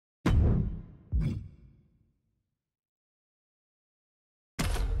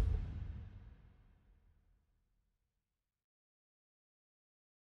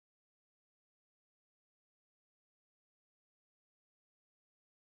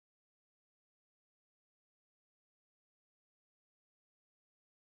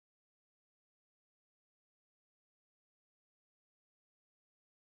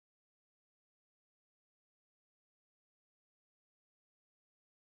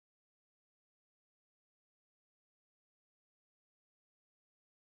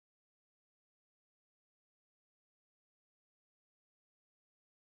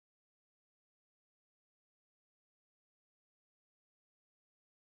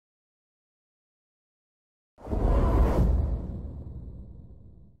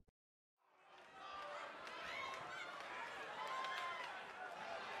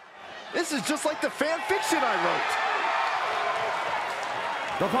This is just like the fan fiction I wrote.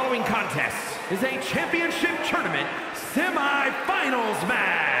 The following contest is a championship tournament semi-finals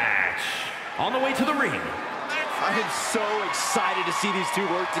match. On the way to the ring. I am so excited to see these two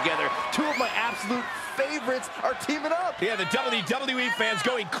work together. Two of my absolute favorites are teaming up. Yeah, the WWE fans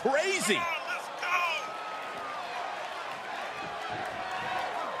going crazy.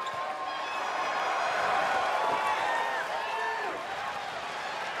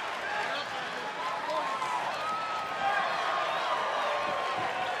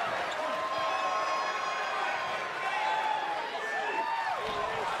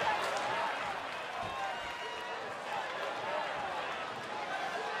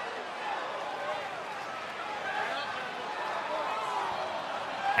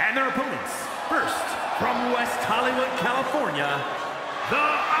 And their opponents, first, from West Hollywood, California, The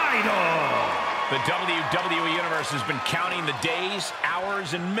Idol. The WWE Universe has been counting the days,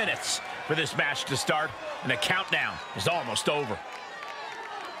 hours, and minutes for this match to start, and the countdown is almost over.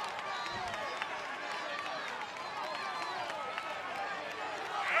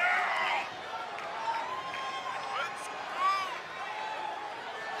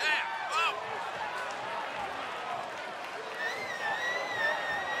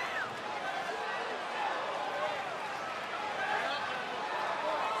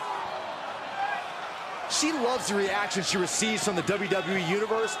 She loves the reaction she receives from the WWE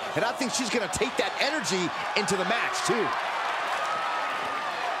Universe, and I think she's going to take that energy into the match, too.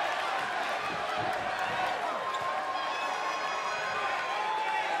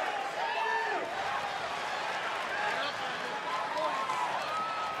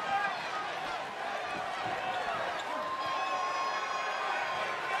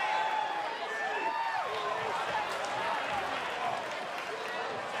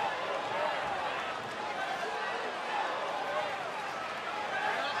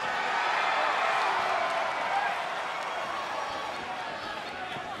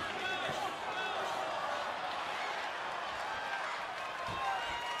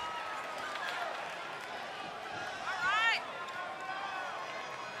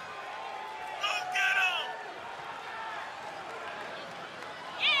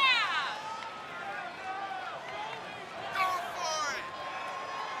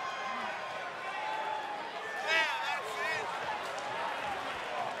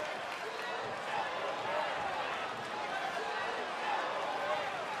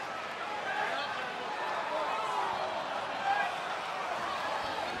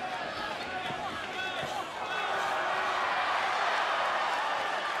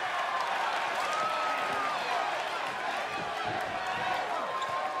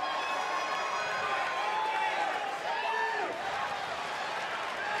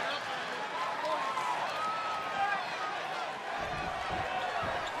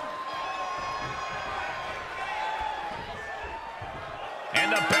 And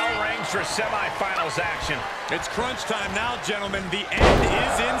the bell rings for semifinals action. It's crunch time now, gentlemen. The end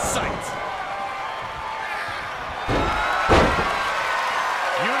is in sight.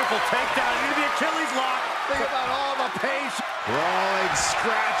 Beautiful takedown into the Achilles lock. Think about all the pain. Rolling,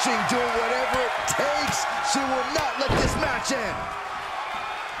 scratching, doing whatever it takes. She will not let this match end.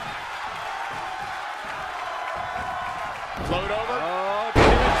 Float over. Oh,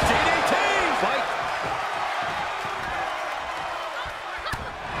 DDT! Fight.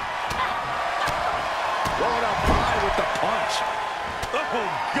 Rolling up high with the punch. Oh,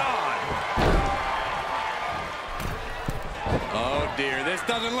 God. Oh, dear. This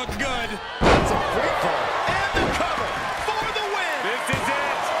doesn't look good. That's a great fall. And the cover for the win. This is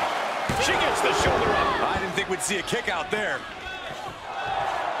it. She gets the shoulder up. I didn't think we'd see a kick out there.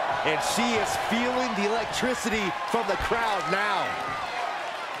 And she is feeling the electricity from the crowd now.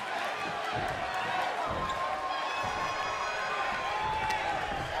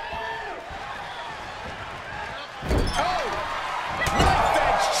 Oh! Knife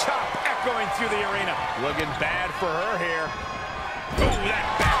edge chop echoing through the arena. Looking bad for her here. Oh, that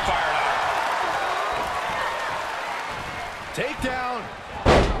backfired on her. Takedown.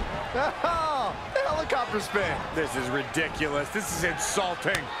 Oh, the helicopter spin. This is ridiculous. This is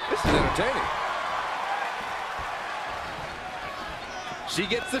insulting. This is entertaining. She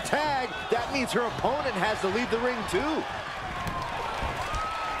gets the tag. That means her opponent has to leave the ring, too.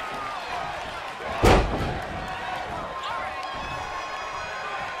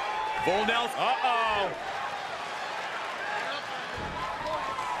 Full Nelson. Uh-oh.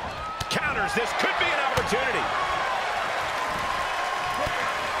 Counters. This could be an opportunity.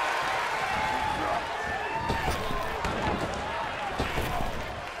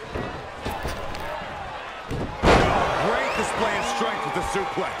 Great display of strength with the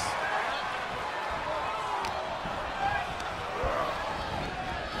suplex.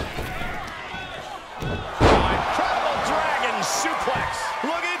 suplex.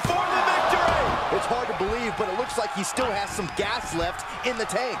 Looking for the victory. It's hard to believe, but it looks like he still has some gas left in the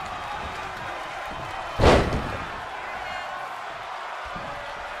tank.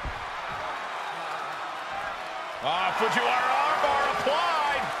 Fujiwara armbar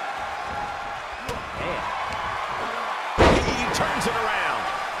applied. He turns it around.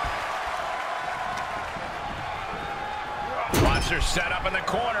 Monster set up in the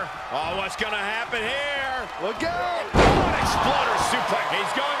corner. Oh, what's going to happen here? Look out! An exploder suplex.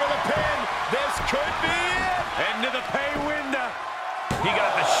 He's going for the pin. This could be it. Into the pay window. He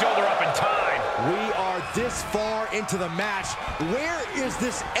got the shoulder up in time. We are this far into the match. Where is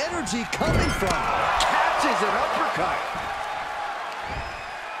this energy coming from? Catches an uppercut.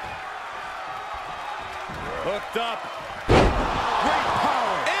 Hooked up. Great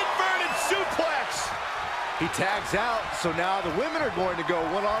power. Inverted suplex. He tags out, so now the women are going to go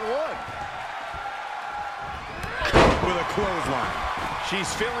one-on-one. With a clothesline.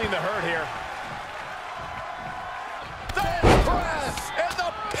 She's feeling the hurt here. The press and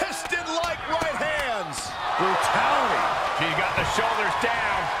the piston-like right hands. Brutality. She's got the shoulders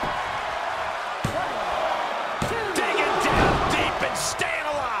down. Digging down deep and staying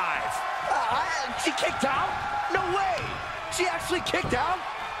alive. She kicked out? No way. She actually kicked out?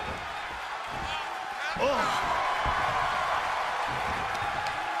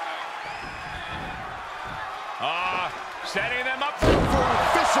 Setting them up For a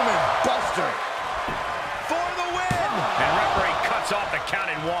fisherman buster. For the win. and referee cuts off the count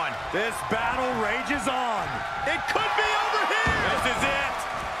in one. This battle rages on. It could be over here. This is it.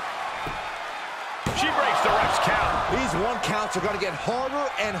 She breaks the ref's count. These one counts are going to get harder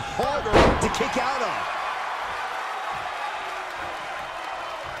and harder to kick out of.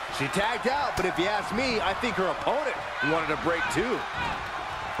 She tagged out, but if you ask me, I think her opponent wanted a break too.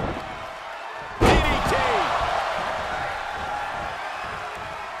 DDT.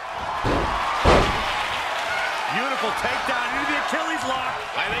 Beautiful takedown into the Achilles lock.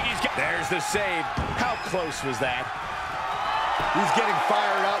 I think he's got... There's the save. How close was that? He's getting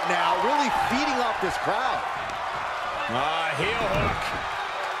fired up now, really feeding off this crowd. Heel hook.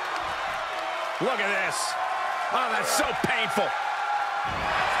 Look at this. Oh, that's so painful.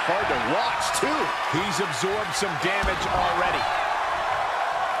 Hard to watch, too. He's absorbed some damage already.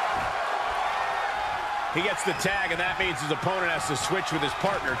 He gets the tag, and that means his opponent has to switch with his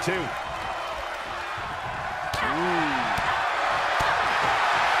partner, too.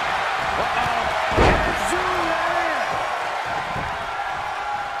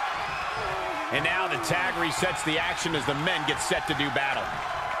 And now the tag resets the action as the men get set to do battle.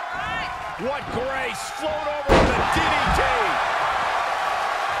 What grace! Float over with a DDT!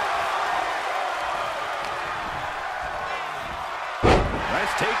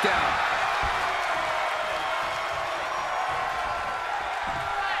 Nice takedown.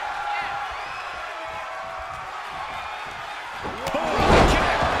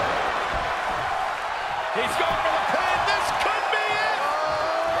 He's going for the pin! This could be it!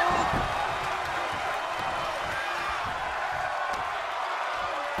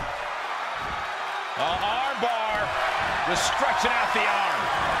 Armbar. Just stretching out the arm.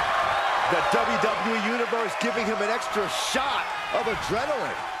 The WWE Universe giving him an extra shot of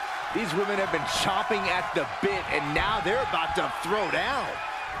adrenaline. These women have been chomping at the bit, and now they're about to throw down.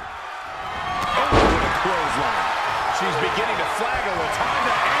 Oh, what a clothesline. She's beginning to flag a little. Time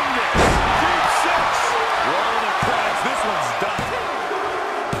to end this. Deep six. Roll the credits. This one's done.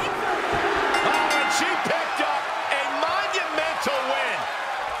 Oh, and she picked up a monumental win.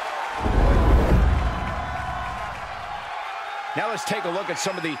 Now let's take a look at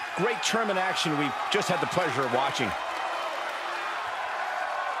some of the great tournament action we've just had the pleasure of watching.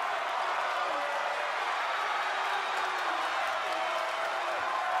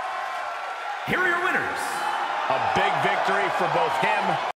 Here are your winners. A big victory for both him